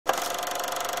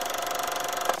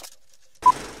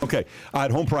Okay,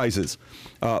 home prices.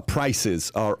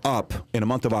 Prices are up in the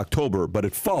month of October, but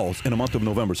it falls in the month of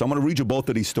November. So I'm going to read you both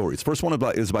of these stories. First one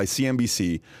is by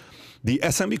CNBC. The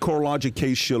S&P CoreLogic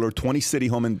Case-Shiller 20-City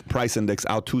Home Price Index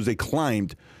out Tuesday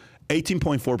climbed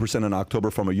 18.4% in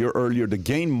October from a year earlier. The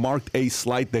gain marked a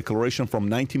slight deceleration from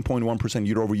 19.1%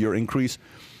 year-over-year increase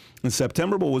in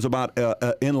September, but was about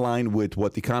in line with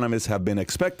what economists have been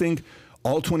expecting.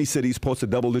 All 20 cities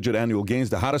posted double-digit annual gains.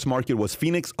 The hottest market was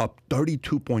Phoenix, up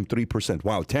 32.3%.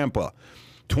 Wow. Tampa,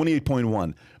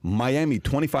 28.1%. Miami,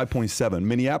 25.7%.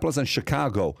 Minneapolis and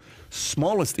Chicago,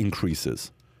 smallest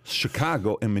increases.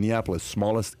 Chicago and Minneapolis,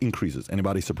 smallest increases.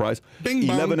 Anybody surprised?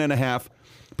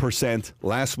 11.5%.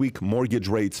 Last week, mortgage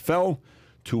rates fell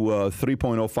to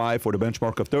 3.05 for the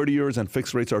benchmark of 30 years, and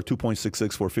fixed rates are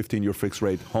 2.66 for 15-year fixed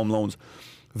rate home loans.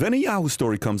 Then a Yahoo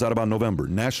story comes out about November.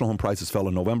 National home prices fell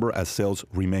in November as sales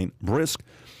remain brisk.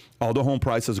 Although home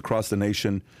prices across the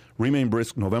nation remain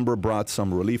brisk, November brought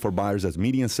some relief for buyers as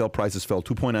median sale prices fell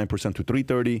 2.9% to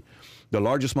 $330, the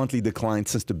largest monthly decline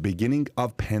since the beginning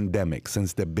of pandemic.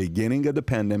 Since the beginning of the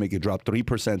pandemic, it dropped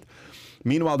 3%.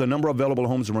 Meanwhile, the number of available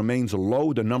homes remains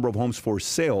low. The number of homes for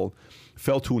sale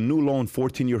fell to a new low in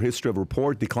 14-year history of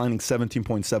report, declining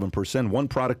 17.7%. One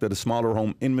product of the smaller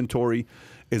home inventory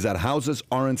is that houses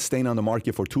aren't staying on the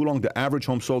market for too long. The average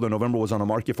home sold in November was on the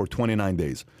market for 29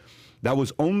 days. That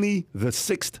was only the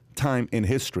 6th time in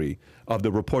history of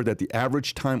the report that the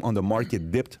average time on the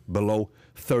market dipped below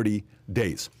 30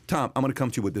 days. Tom, I'm going to come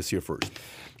to you with this here first.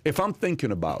 If I'm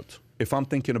thinking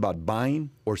about buying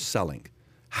or selling,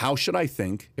 how should I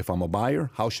think if I'm a buyer?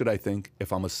 How should I think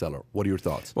if I'm a seller? What are your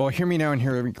thoughts? Well, hear me now and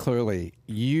hear me clearly.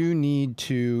 You need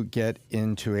to get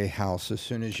into a house as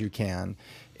soon as you can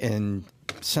in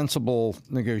sensible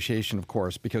negotiation, of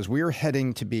course, because we are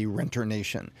heading to be renter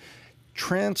nation.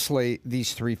 Translate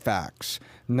these three facts.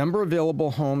 Number of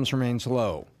available homes remains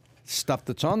low. Stuff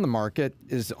that's on the market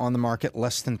is on the market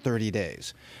less than 30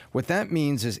 days. What that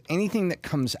means is anything that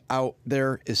comes out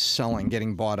there is selling,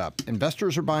 getting bought up.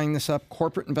 Investors are buying this up.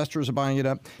 Corporate investors are buying it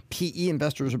up. PE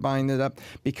investors are buying it up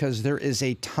because there is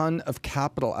a ton of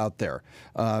capital out there.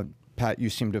 Pat, you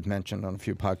seem to have mentioned on a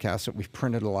few podcasts that we've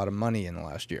printed a lot of money in the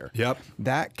last year. Yep.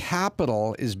 That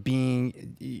capital is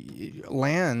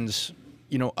lands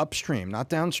upstream, not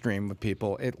downstream with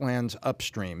people. It lands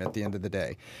upstream at the end of the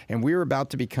day. And we're about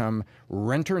to become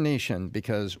renter nation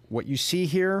because what you see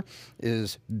here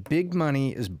is big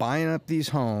money is buying up these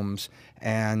homes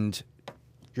and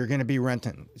you're going to be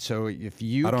renting. So if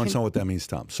you I don't understand what that means,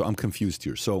 Tom. So I'm confused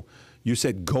here. So you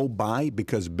said go buy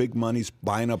because big money's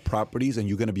buying up properties and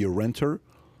you're going to be a renter?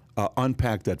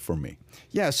 Unpack that for me.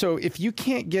 Yeah, so if you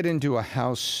can't get into a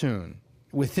house soon,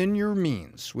 within your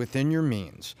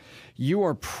means, you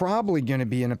are probably going to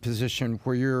be in a position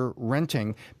where you're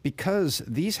renting because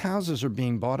these houses are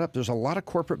being bought up. There's a lot of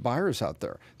corporate buyers out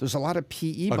there. There's a lot of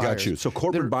PE buyers. I got you. So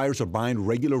corporate buyers are buying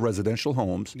regular residential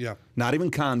homes, not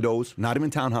even condos, not even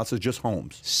townhouses, just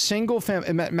homes. Single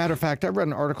family. Matter of fact, I read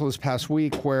an article this past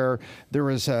week where there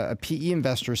was a PE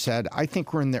investor said, I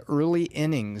think we're in the early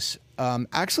innings.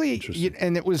 Actually,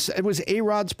 and it was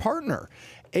A-Rod's partner.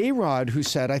 A-Rod, who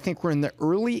said, I think we're in the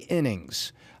early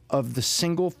innings of the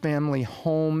single-family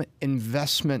home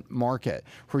investment market,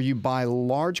 where you buy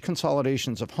large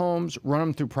consolidations of homes, run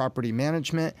them through property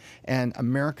management, and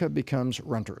America becomes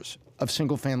renters of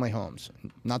single-family homes.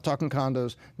 Not talking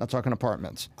condos, not talking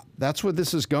apartments. That's where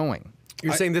this is going.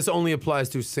 You're saying this only applies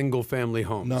to single-family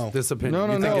homes? No. This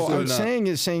opinion? No. I'm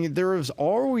saying there has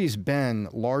always been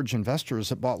large investors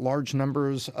that bought large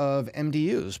numbers of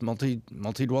MDUs,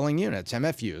 multi-dwelling units,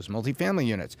 MFUs, multifamily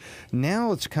units.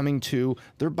 Now it's coming to,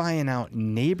 they're buying out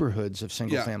neighborhoods of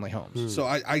single-family homes. So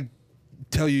I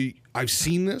tell you, I've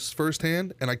seen this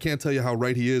firsthand, and I can't tell you how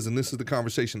right he is, and this is the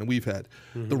conversation that we've had.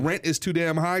 The rent is too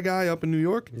damn high guy up in New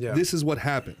York, this is what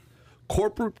happened.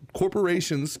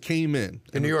 Corporations came in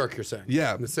New York, you're saying?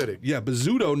 Yeah. In the city. Yeah,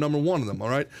 Bizzuto, number one of them, all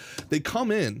right? They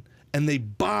come in and they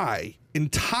buy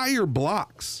entire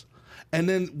blocks. And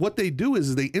then what they do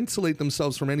is they insulate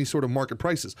themselves from any sort of market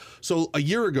prices. So a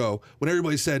year ago, when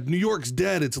everybody said, New York's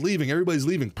dead, it's leaving, everybody's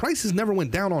leaving, prices never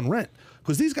went down on rent.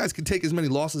 Because these guys can take as many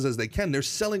losses as they can. They're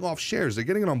selling off shares. They're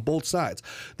getting it on both sides.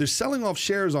 They're selling off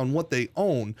shares on what they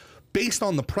own based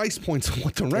on the price points of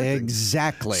what they're renting.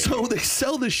 Exactly. So they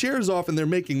sell the shares off and they're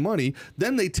making money.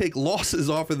 Then they take losses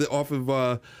off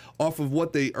of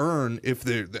what they earn if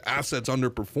the assets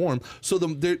underperform. So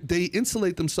they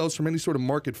insulate themselves from any sort of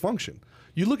market function.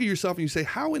 You look at yourself and you say,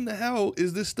 how in the hell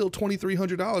is this still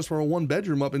 $2,300 for a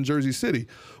one-bedroom up in Jersey City?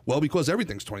 Well, because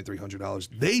everything's $2,300.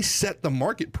 They set the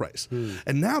market price.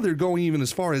 And now they're going even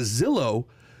as far as Zillow.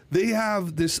 They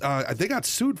have this. They got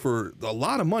sued for a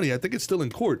lot of money. I think it's still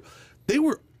in court. They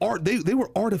were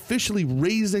artificially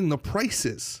raising the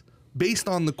prices based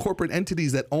on the corporate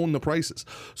entities that own the prices.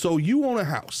 So you own a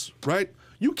house, right?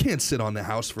 You can't sit on the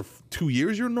house for 2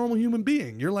 years. You're a normal human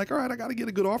being. You're like, all right, I got to get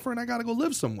a good offer and I got to go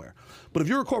live somewhere. But if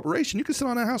you're a corporation, you can sit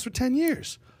on that house for 10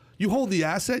 years. You hold the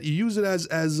asset, you use it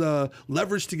as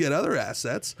leverage to get other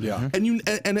assets, and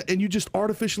you just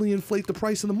artificially inflate the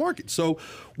price in the market. So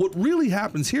what really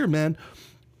happens here, man,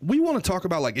 we want to talk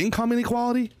about like income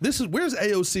inequality. Where's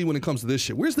AOC when it comes to this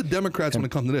shit? Where's the Democrats when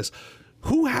it comes to this?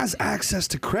 Who has access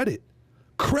to credit?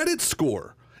 Credit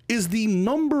score is the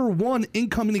 #1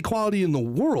 income inequality in the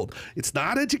world. It's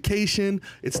not education,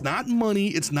 it's not money,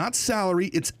 it's not salary,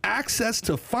 it's access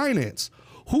to finance.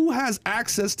 Who has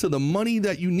access to the money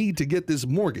that you need to get this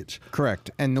mortgage? Correct.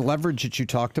 And the leverage that you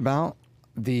talked about,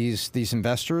 these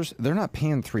investors, they're not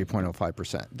paying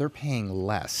 3.05%. They're paying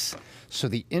less. So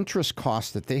the interest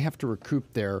cost that they have to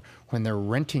recoup there when they're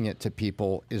renting it to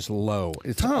people is low.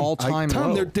 It's all-time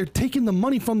low. They're taking the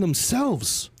money from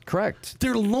themselves. Correct.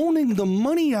 They're loaning the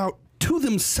money out to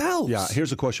themselves. Yeah,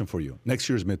 here's a question for you. Next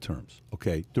year's midterms,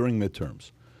 okay? During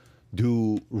midterms,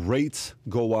 do rates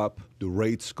go up? Do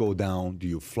rates go down? Do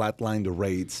you flatline the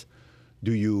rates?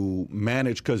 Do you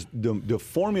manage? Because the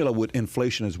formula with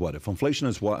inflation is what? If inflation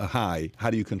is high, how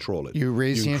do you control it? You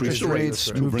raise the interest rates,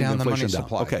 to move bring down the money inflation down.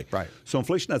 supply. Okay, Right. So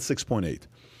inflation at 6.8.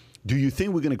 Do you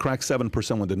think we're going to crack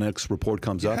 7% when the next report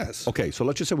comes up? Yes. Okay, so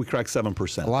let's just say we crack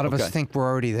 7%. A lot of us think we're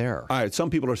already there. All right, some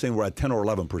people are saying we're at 10 or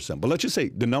 11%. But let's just say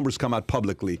the numbers come out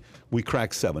publicly, we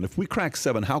crack 7. If we crack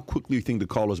 7, how quickly do you think the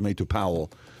call was made to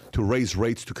Powell to raise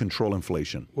rates to control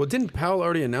inflation? Well, didn't Powell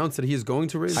already announce that he's going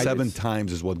to raise rates? 7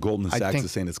 times is what Goldman Sachs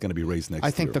is saying it's going to be raised next year.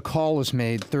 I think the call is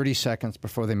made 30 seconds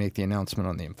before they make the announcement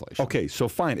on the inflation. Okay, so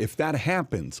fine. If that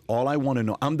happens, all I want to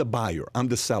know, I'm the buyer, I'm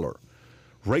the seller.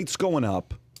 Rates going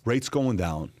up, rates going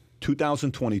down,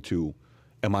 2022.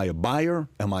 Am I a buyer?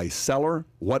 Am I a seller?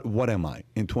 What am I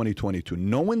in 2022?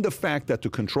 Knowing the fact that to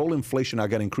control inflation, I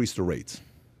got to increase the rates.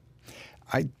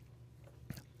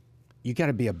 You got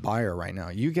to be a buyer right now.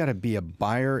 You got to be a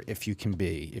buyer if you can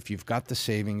be. If you've got the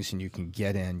savings and you can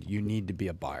get in, you need to be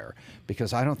a buyer.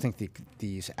 Because I don't think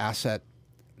these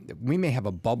we may have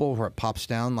a bubble where it pops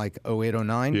down like 08,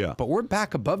 09, but we're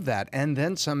back above that and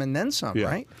then some,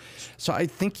 right? So I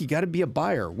think you got to be a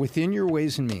buyer within your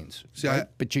ways and means. See, right?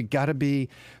 But you got to be,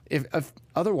 if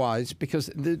otherwise,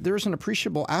 because there's an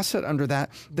appreciable asset under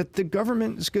that the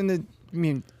government is going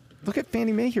to, look at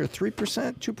Fannie Mae here, 3%,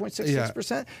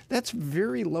 2.66%. That's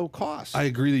very low cost. I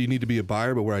agree that you need to be a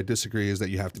buyer, but where I disagree is that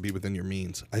you have to be within your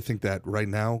means. I think that right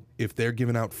now, if they're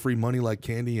giving out free money like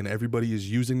candy and everybody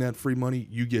is using that free money,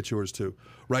 you get yours too.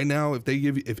 Right now,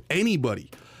 if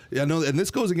anybody, I know, and this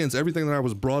goes against everything that I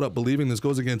was brought up believing, this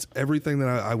goes against everything that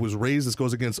I was raised, this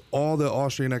goes against all the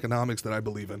Austrian economics that I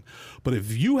believe in. But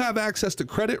if you have access to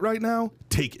credit right now,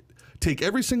 take it. Take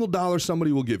every single dollar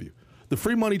somebody will give you. The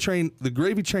free money train, the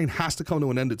gravy train has to come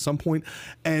to an end at some point.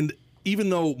 And even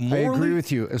though morally, I agree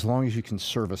with you as long as you can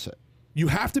service it. You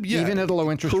have to be, even at a low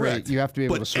interest rate, you have to be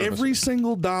able to service it. But every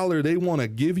single dollar they want to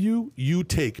give you, you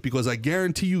take, because I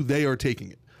guarantee you they are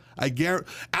taking it.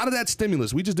 Out of that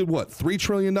stimulus, we just did what? $3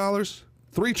 trillion?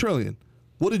 $3 trillion.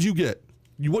 What did you get?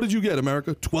 What did you get,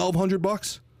 America?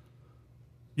 $1,200?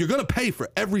 You're going to pay for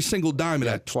every single dime of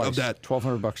that.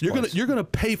 $1,200. You're going to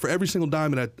pay for every single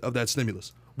dime of that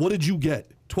stimulus. What did you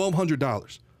get?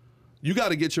 $1,200. You got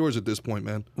to get yours at this point,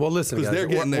 man. Well, listen, guys, they're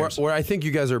getting theirs. Where I think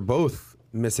you guys are both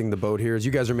missing the boat here is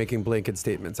you guys are making blanket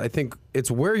statements. I think it's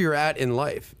where you're at in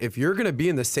life. If you're going to be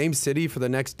in the same city for the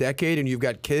next decade and you've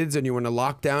got kids and you're in a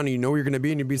lockdown and you know where you're going to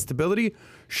be and you be stability,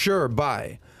 sure,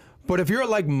 bye. But if you're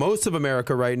like most of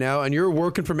America right now and you're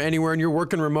working from anywhere and you're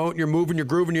working remote and you're moving, you're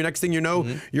grooving, your next thing you know,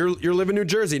 you're living in New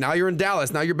Jersey, now you're in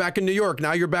Dallas, now you're back in New York,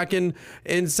 now you're back in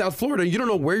South Florida, you don't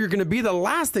know where you're going to be, the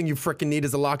last thing you freaking need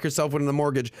is to lock yourself in a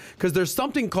mortgage, because there's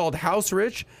something called house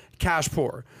rich, cash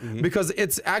poor. Because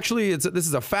this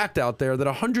is a fact out there that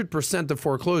 100% of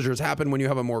foreclosures happen when you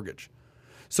have a mortgage.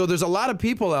 So there's a lot of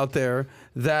people out there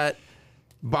that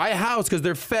buy a house because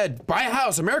they're fed, buy a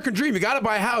house, American dream, you got to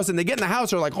buy a house, and they get in the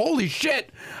house, they're like, holy shit,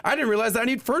 I didn't realize that I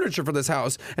need furniture for this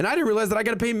house, and I didn't realize that I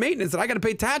got to pay maintenance, and I got to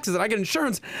pay taxes, and I get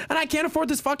insurance, and I can't afford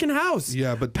this fucking house.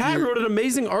 Yeah, but Pat wrote an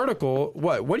amazing article.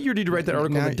 What year did you write that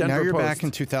article in the Denver Post? Now you're Post? back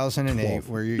in 2008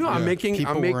 where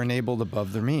people were enabled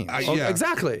above their means.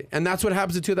 Exactly, and that's what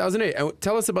happens in 2008. And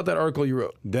tell us about that article you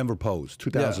wrote. Denver Post,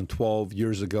 2012,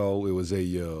 years ago. It was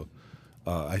a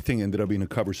I think ended up being a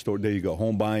cover story. There you go.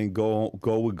 Home buying, go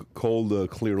with cold,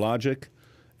 clear logic.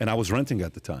 and I was renting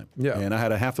at the time. Yeah. And I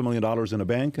had $500,000 in a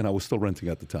bank, and I was still renting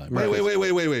at the time. Wait.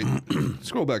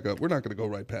 Scroll back up. We're not going to go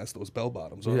right past those bell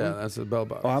bottoms, are we? Yeah, that's a bell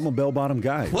bottom. Oh, I'm a bell-bottom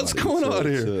guy. What's buddy. going on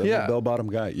here? I'm a bell-bottom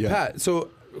guy. Yeah. Pat,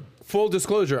 so full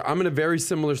disclosure, I'm in a very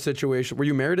similar situation. Were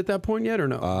you married at that point yet or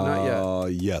no? Not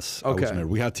yet. Yes. Okay. I was married.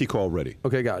 We had Tico already.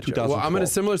 Okay, gotcha. Well, I'm in a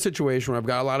similar situation where I've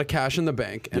got a lot of cash in the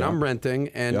bank and I'm renting.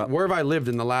 And where have I lived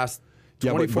in the last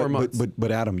 24 months?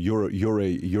 But Adam, you're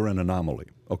an anomaly,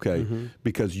 okay?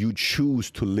 Because you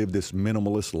choose to live this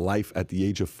minimalist life at the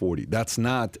age of 40. That's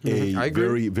not a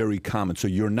very, very common. So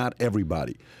you're not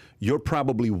everybody. You're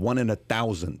probably 1 in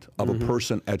 1,000 of a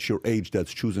person at your age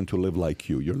that's choosing to live like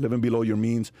you. You're living below your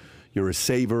means. You're a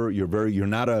saver. You're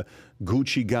not a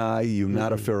Gucci guy. You're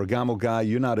not a Ferragamo guy.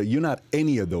 You're not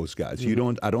any of those guys.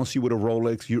 I don't see you with a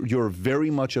Rolex. You're very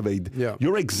much of a.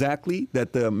 You're exactly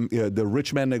that the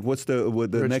rich man. What's the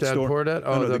Rich next Dad door? Poor Dad?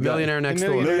 Oh, the millionaire next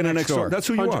door. Millionaire next door. That's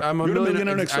who you are. I'm a You're the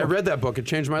millionaire next door. I read that book. It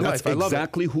changed my life. I love it. That's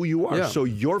exactly who you are. Yeah. So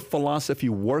your philosophy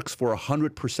works for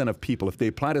 100% of people. If they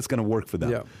apply it, it's going to work for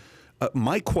them. Yeah.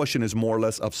 My question is more or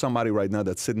less of somebody right now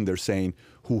that's sitting there saying,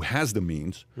 who has the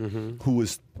means, who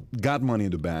has got money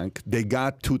in the bank, they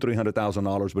got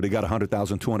 $200,000-$300,000, but they got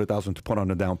 $100,000, $200,000 to put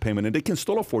on a down payment, and they can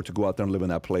still afford to go out there and live in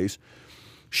that place.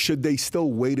 Should they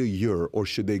still wait a year, or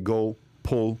should they go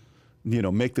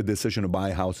make the decision to buy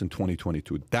a house in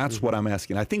 2022? That's what I'm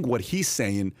asking. I think what he's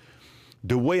saying,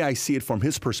 the way I see it from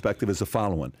his perspective, is the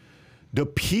following: the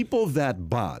people that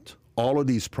bought all of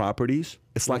these properties,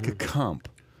 it's like a comp.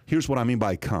 Here's what I mean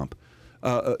by comp.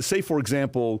 Say, for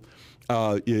example,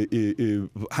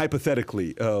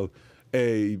 hypothetically, I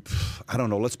don't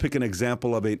know, let's pick an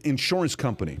example of an insurance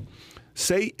company.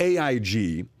 Say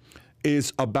AIG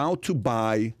is about to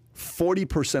buy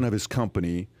 40% of his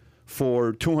company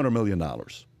for $200 million,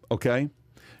 okay?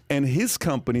 And his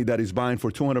company that he's buying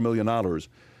for $200 million,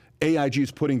 AIG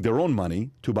is putting their own money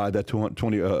to buy that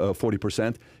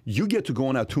 40%. You get to go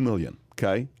in at $2 million.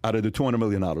 Okay, out of the $200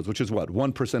 million, which is what?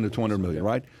 1% of $200 million,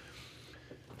 right?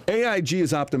 AIG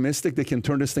is optimistic they can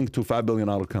turn this thing to a $5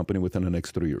 billion company within the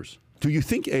next 3 years. Do you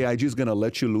think AIG is going to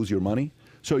let you lose your money?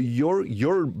 So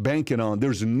you're banking on,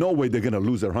 there's no way they're going to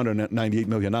lose their $198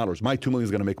 million. My $2 million is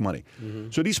going to make money.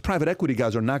 So these private equity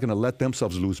guys are not going to let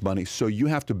themselves lose money. So you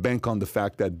have to bank on the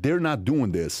fact that they're not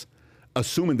doing this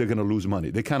assuming they're going to lose money.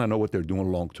 They kind of know what they're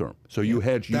doing long term. So you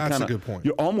hedge. That's a good point.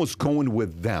 You're almost going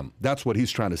with them. That's what he's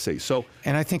trying to say. So,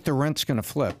 and I think the rent's going to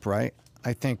flip, right?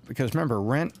 I think because remember,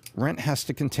 rent has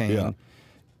to contain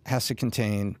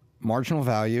marginal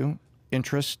value,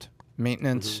 interest,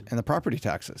 maintenance, and the property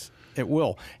taxes. It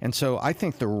will. And so I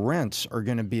think the rents are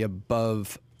going to be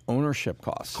above ownership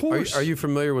costs. Of course. Are you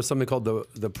familiar with something called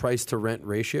the price to rent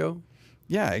ratio?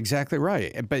 Yeah, exactly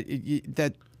right. But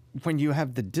that when you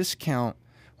have the discount,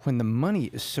 when the money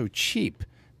is so cheap,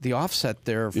 the offset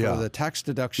there for the tax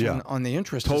deduction on the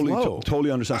interest is low.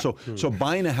 Totally understand. So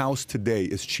buying a house today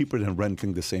is cheaper than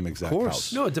renting the same exact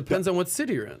house. No, it depends on what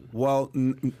city you're in. Well,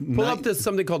 pull up this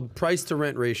something called price to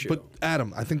rent ratio. But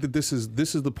Adam, I think that this is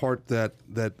the part that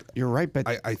you're right, but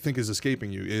I think is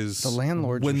escaping you is the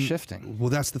landlords are shifting. Well,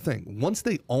 that's the thing. Once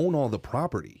they own all the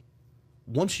property,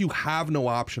 once you have no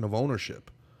option of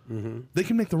ownership, they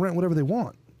can make the rent whatever they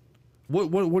want.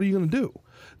 What are you going to do?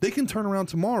 They can turn around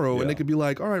tomorrow and they could be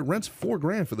like, all right, rent's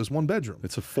 $4,000 for this one bedroom.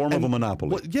 It's a form of a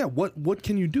monopoly. What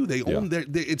can you do? They own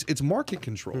it's market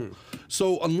control.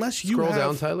 So unless you scroll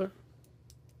down, Tyler.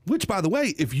 Which, by the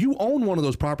way, if you own one of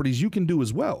those properties, you can do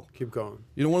as well. Keep going.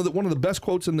 You know, one of the best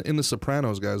quotes in The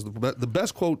Sopranos, guys. The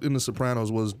best quote in The Sopranos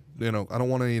was, I don't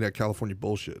want any of that California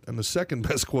bullshit. And the second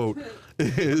best quote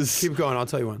is, keep going. I'll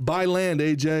tell you one. Buy land,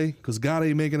 AJ, because God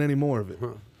ain't making any more of it.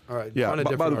 All right. Yeah.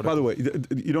 By the way,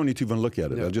 you don't need to even look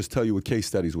at it. I'll just tell you with case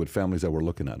studies with families that we're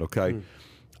looking at. Okay.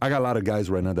 I got a lot of guys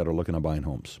right now that are looking at buying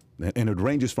homes, and it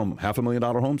ranges from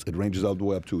 $500,000 homes. It ranges all the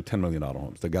way up to $10 million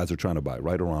homes. The guys are trying to buy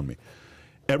right around me.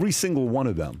 Every single one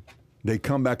of them, they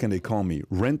come back and they call me.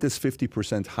 Rent is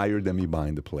 50% higher than me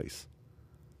buying the place.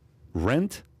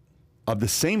 Rent of the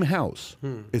same house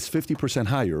is 50%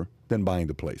 higher than buying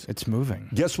the place. It's moving.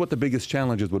 Guess what the biggest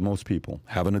challenge is with most people?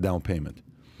 Having a down payment.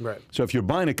 Right. So if you're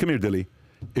buying come here, Dilly.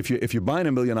 If you're buying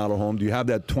 $1 million home, do you have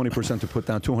that 20% to put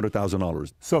down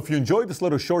 $200,000? So if you enjoyed this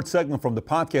little short segment from the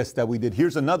podcast that we did,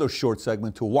 here's another short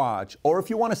segment to watch. Or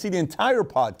if you want to see the entire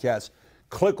podcast,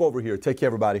 click over here. Take care,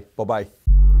 everybody. Bye-bye.